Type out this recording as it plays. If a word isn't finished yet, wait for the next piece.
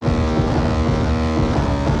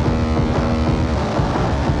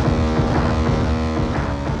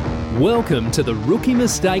Welcome to the Rookie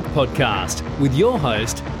Mistake Podcast with your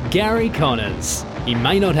host, Gary Connors. He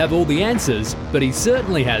may not have all the answers, but he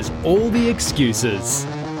certainly has all the excuses.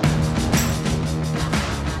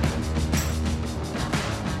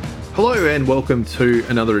 Hello and welcome to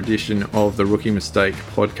another edition of the Rookie Mistake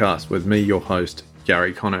Podcast with me, your host,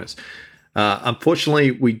 Gary Connors. Unfortunately,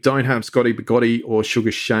 we don't have Scotty Bigotti or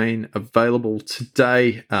Sugar Shane available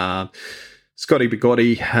today. Scotty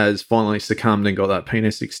Bigotti has finally succumbed and got that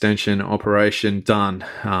penis extension operation done.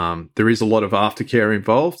 There is a lot of aftercare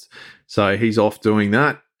involved, so he's off doing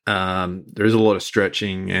that. There is a lot of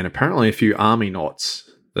stretching and apparently a few army knots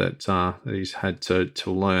that he's had to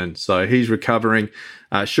learn. So he's recovering.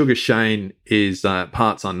 Sugar Shane is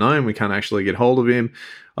parts unknown. We can't actually get hold of him.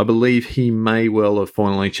 I believe he may well have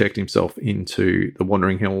finally checked himself into the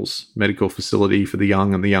Wandering Hills Medical Facility for the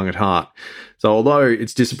young and the young at heart. So although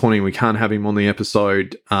it's disappointing we can't have him on the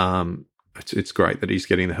episode, it's great that he's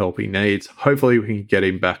getting the help he needs. Hopefully we can get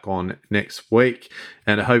him back on next week,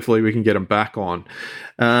 and hopefully we can get him back on.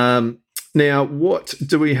 Now, what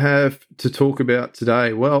do we have to talk about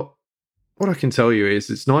today? Well, what I can tell you is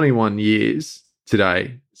it's 91 years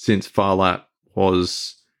today since Phar Lap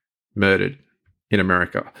was murdered in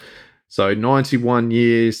America. So 91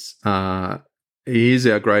 years, he is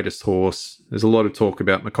our greatest horse. There's a lot of talk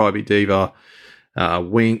about Makybe Diva,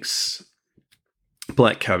 Winks,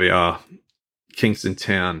 Black Caviar, Kingston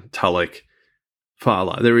Town, Tulloch, Phar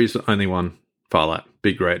Lap. There is only one Phar Lap,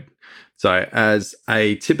 Big Red. So as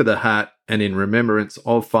a tip of the hat and in remembrance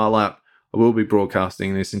of Phar Lap, I will be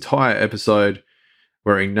broadcasting this entire episode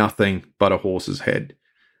wearing nothing but a horse's head.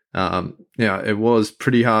 It was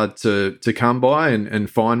pretty hard to come by and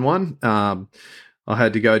find one. I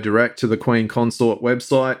had to go direct to the Queen Consort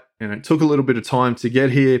website, and it took a little bit of time to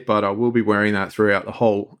get here, but I will be wearing that throughout the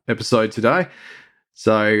whole episode today.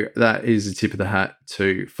 So that is a tip of the hat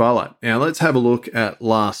to Phar Lap. Now let's have a look at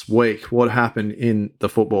last week. What happened in the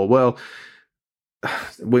football? Well,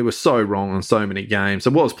 we were so wrong on so many games.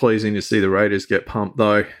 It was pleasing to see the Raiders get pumped,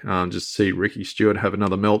 though. Just see Ricky Stewart have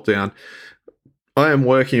another meltdown. I am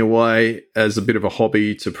working away as a bit of a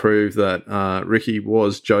hobby to prove that Ricky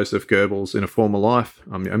was Joseph Goebbels in a former life.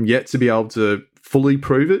 I'm yet to be able to fully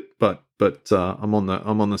prove it, but I'm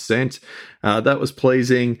on the scent. That was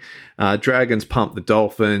pleasing. Dragons pumped the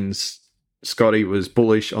Dolphins. Scotty was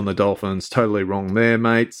bullish on the Dolphins. Totally wrong there,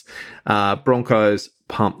 mates. Broncos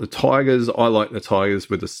pumped the Tigers. I like the Tigers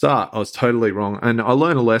with the start. I was totally wrong. And I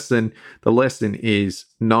learned a lesson. The lesson is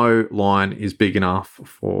no line is big enough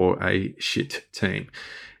for a shit team.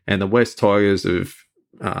 And the West Tigers have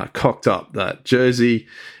cocked up that jersey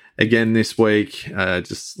again this week.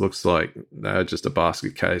 Just looks like they're just a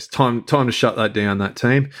basket case. Time to shut that down, that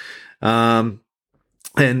team. And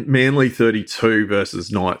Manly 32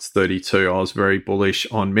 versus Knights 32. I was very bullish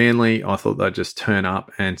on Manly. I thought they'd just turn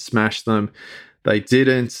up and smash them. They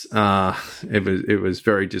didn't. It was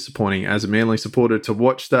very disappointing as a Manly supporter to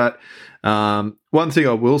watch that. One thing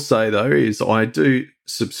I will say, though, is I do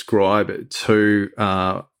subscribe to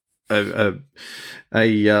a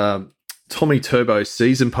Tommy Turbo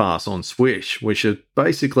season pass on Swish, which is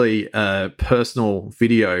basically a personal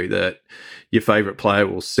video that your favourite player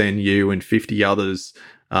will send you and 50 others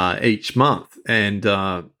each month. And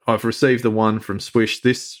I've received the one from Swish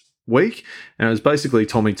this week, and it was basically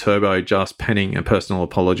Tommy Turbo just penning a personal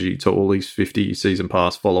apology to all his 50 season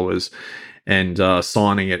pass followers and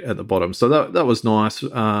signing it at the bottom. So that was nice.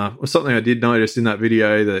 Was something I did notice in that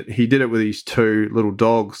video that he did it with his two little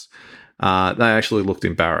dogs. They actually looked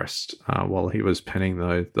embarrassed while he was penning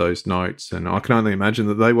those notes, and I can only imagine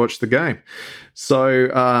that they watched the game.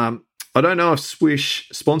 So I don't know if Swish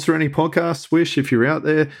sponsor any podcasts. Swish, if you're out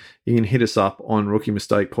there, you can hit us up on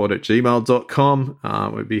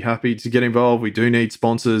rookiemistakepod@gmail.com. We'd be happy to get involved. We do need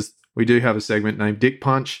sponsors. We do have a segment named Dick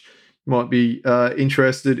Punch. You might be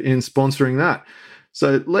interested in sponsoring that.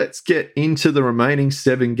 So let's get into the remaining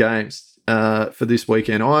 7 games for this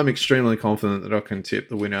weekend. I'm extremely confident that I can tip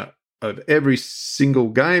the winner of every single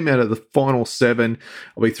game out of the final 7.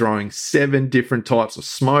 I'll be throwing 7 different types of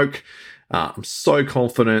smoke. I'm so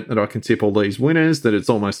confident that I can tip all these winners that it's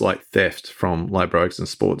almost like theft from Ladbrokes and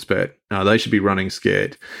Sportsbet. They should be running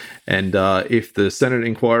scared. And if the Senate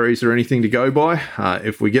inquiries are anything to go by,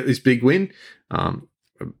 if we get this big win,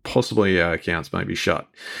 possibly our accounts may be shut.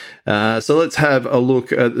 So let's have a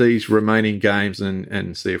look at these remaining games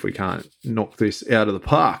and see if we can't knock this out of the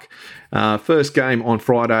park. First game on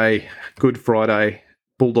Friday, Good Friday,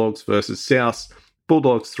 Bulldogs versus South.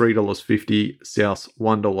 Bulldogs $3.50, South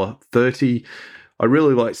 $1.30. I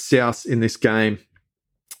really like South in this game.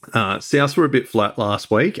 South were a bit flat last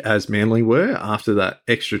week, as Manly were, after that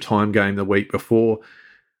extra time game the week before.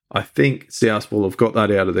 I think South will have got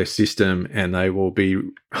that out of their system and they will be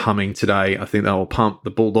humming today. I think they will pump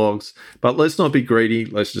the Bulldogs. But let's not be greedy.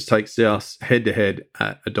 Let's just take South head-to-head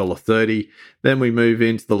at $1.30. Then we move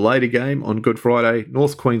into the later game on Good Friday,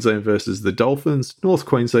 North Queensland versus the Dolphins. North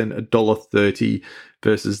Queensland $1.30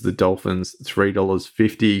 versus the Dolphins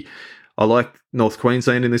 $3.50. I like North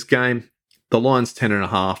Queensland in this game. The line's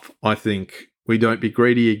 10.5. I think we don't be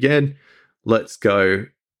greedy again. Let's go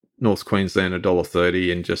North Queensland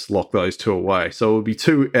 $1.30 and just lock those two away. So it will be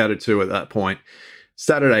 2 out of 2 at that point.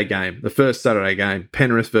 Saturday game, the first Saturday game,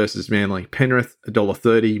 Penrith versus Manly. Penrith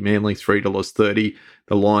 $1.30, Manly $3.30.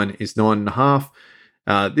 The line is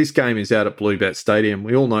 9.5. This game is out at Bluebet Stadium.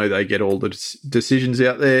 We all know they get all the decisions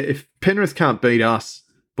out there. If Penrith can't beat us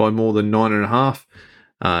by more than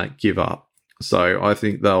 9.5, give up. So I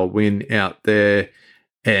think they'll win out there.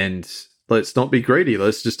 And let's not be greedy.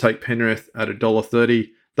 Let's just take Penrith at $1.30.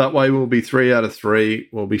 That way we'll be 3 out of 3.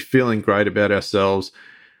 We'll be feeling great about ourselves.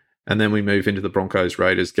 And then we move into the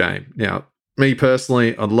Broncos-Raiders game. Now, me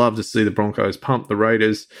personally, I'd love to see the Broncos pump the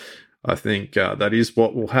Raiders. I think that is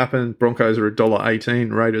what will happen. Broncos are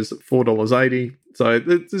 $1.18, Raiders at $4.80. So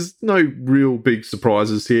there's no real big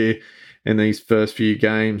surprises here in these first few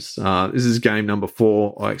games. This is game number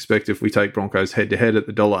 4. I expect if we take Broncos head-to-head at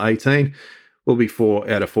the $1.18, we'll be 4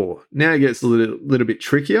 out of 4. Now it gets a little bit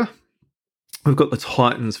trickier. We've got the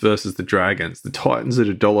Titans versus the Dragons. The Titans at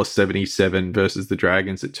 $1.77 versus the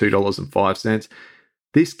Dragons at $2.05.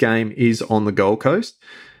 This game is on the Gold Coast.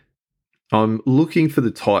 I'm looking for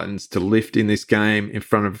the Titans to lift in this game in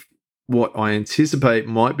front of what I anticipate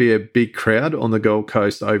might be a big crowd on the Gold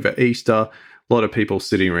Coast over Easter. A lot of people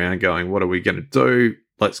sitting around going, what are we going to do?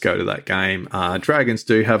 Let's go to that game. Dragons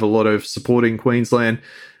do have a lot of support in Queensland,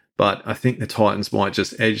 but I think the Titans might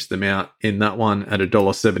just edge them out in that one at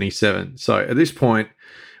 $1.77. So at this point,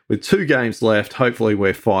 with 2 games left, hopefully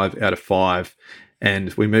we're 5 out of 5.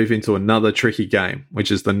 And we move into another tricky game,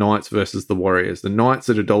 which is the Knights versus the Warriors. The Knights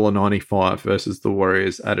at $1.95 versus the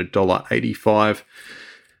Warriors at $1.85.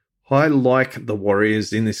 I like the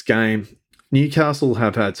Warriors in this game. Newcastle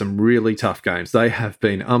have had some really tough games. They have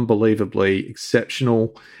been unbelievably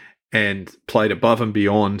exceptional and played above and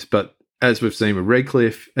beyond, but as we've seen with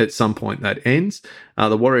Redcliffe, at some point that ends.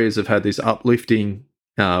 The Warriors have had this uplifting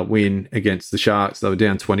win against the Sharks. They were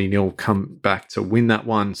down 20-0, come back to win that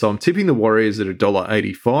one. So I'm tipping the Warriors at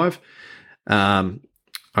 $1.85.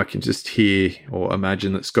 I can just hear or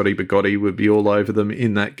imagine that Scotty Bigotti would be all over them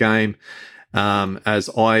in that game, as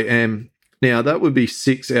I am. Now, that would be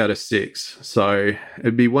 6 out of 6. So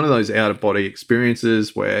it'd be one of those out-of-body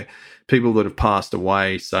experiences where people that have passed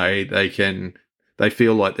away say they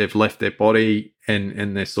feel like they've left their body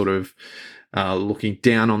and they're sort of looking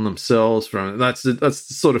down on themselves. That's the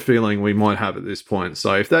sort of feeling we might have at this point.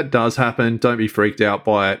 So if that does happen, don't be freaked out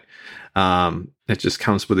by it. It just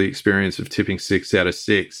comes with the experience of tipping 6 out of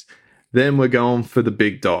 6. Then we're going for the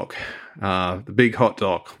big dog, the big hot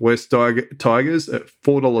dog. West Tigers at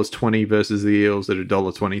 $4.20 versus the Eels at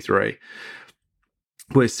 $1.23.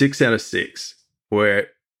 We're 6 out of 6. We're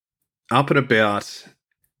up and about.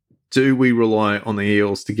 Do we rely on the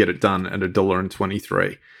Eels to get it done at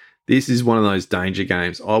 $1.23? This is one of those danger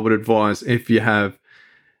games. I would advise if you have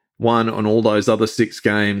one on all those other 6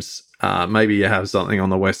 games, maybe you have something on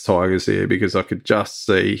the West Tigers here, because I could just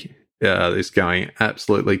see this going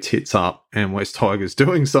absolutely tits up and West Tigers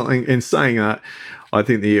doing something. In saying that, I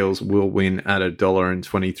think the Eels will win at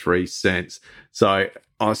 $1.23. So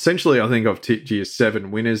essentially, I think I've tipped you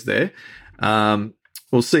 7 winners there.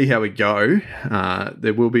 We'll see how we go.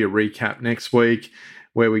 There will be a recap next week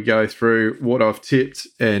where we go through what I've tipped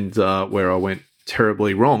and where I went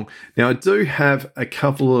terribly wrong. Now, I do have a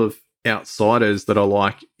couple of outsiders that I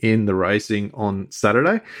like in the racing on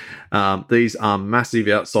Saturday. These are massive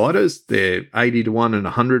outsiders. They're 80 to 1 and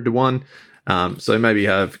 100 to 1. So maybe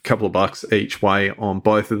have a couple of bucks each way on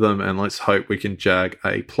both of them, and let's hope we can jag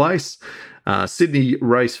a place. Sydney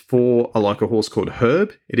race 4, I like a horse called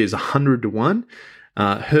Herb. It is 100 to 1.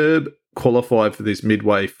 Herb qualified for this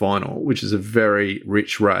midway final, which is a very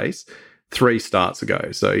rich race, 3 starts ago.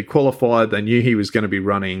 So he qualified. They knew he was going to be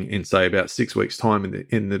running in, say, about 6 weeks' time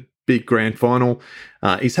in the big grand final.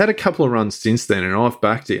 He's had a couple of runs since then, and I've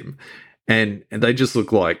backed him, and they just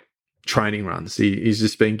look like training runs. He's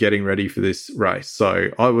just been getting ready for this race. So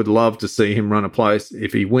I would love to see him run a place.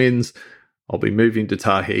 If he wins, I'll be moving to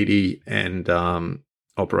Tahiti and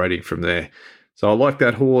operating from there. So I like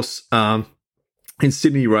that horse. In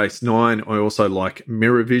Sydney race 9, I also like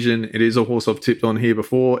Mirror Vision. It is a horse I've tipped on here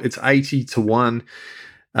before. It's 80 to 1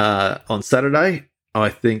 on Saturday. I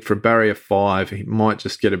think for barrier 5, he might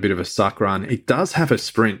just get a bit of a suck run. It does have a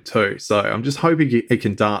sprint too, so I'm just hoping it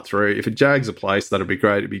can dart through. If it jags a place, that'd be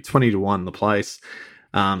great. It'd be 20-1 the place.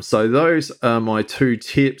 So those are my 2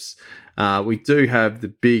 tips. We do have the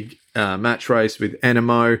big match race with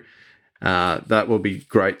Enemo. That will be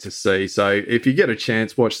great to see. So if you get a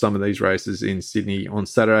chance, watch some of these races in Sydney on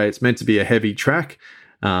Saturday. It's meant to be a heavy track,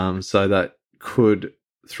 so that could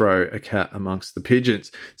throw a cat amongst the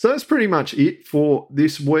pigeons. So that's pretty much it for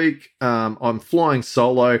this week. I'm flying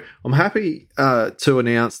solo. I'm happy to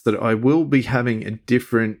announce that I will be having a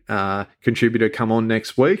different contributor come on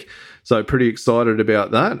next week. So pretty excited about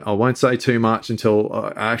that. I won't say too much until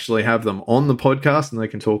I actually have them on the podcast and they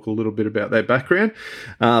can talk a little bit about their background.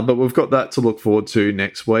 But we've got that to look forward to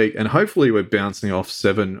next week. And hopefully we're bouncing off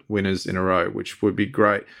 7 winners in a row, which would be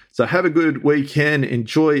great. So have a good weekend.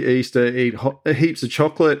 Enjoy Easter. Eat heaps of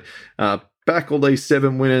chocolate. Back all these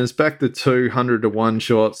 7 winners. Back the 200-1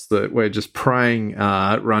 shots that we're just praying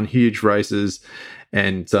run huge races.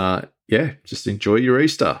 And just enjoy your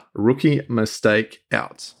Easter. Rookie mistake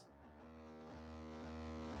out.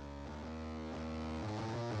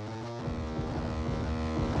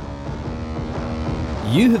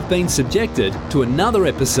 You have been subjected to another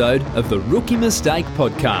episode of the Rookie Mistake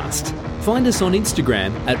Podcast. Find us on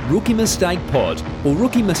Instagram at RookieMistakePod or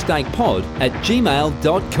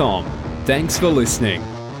RookieMistakePod@gmail.com. Thanks for listening.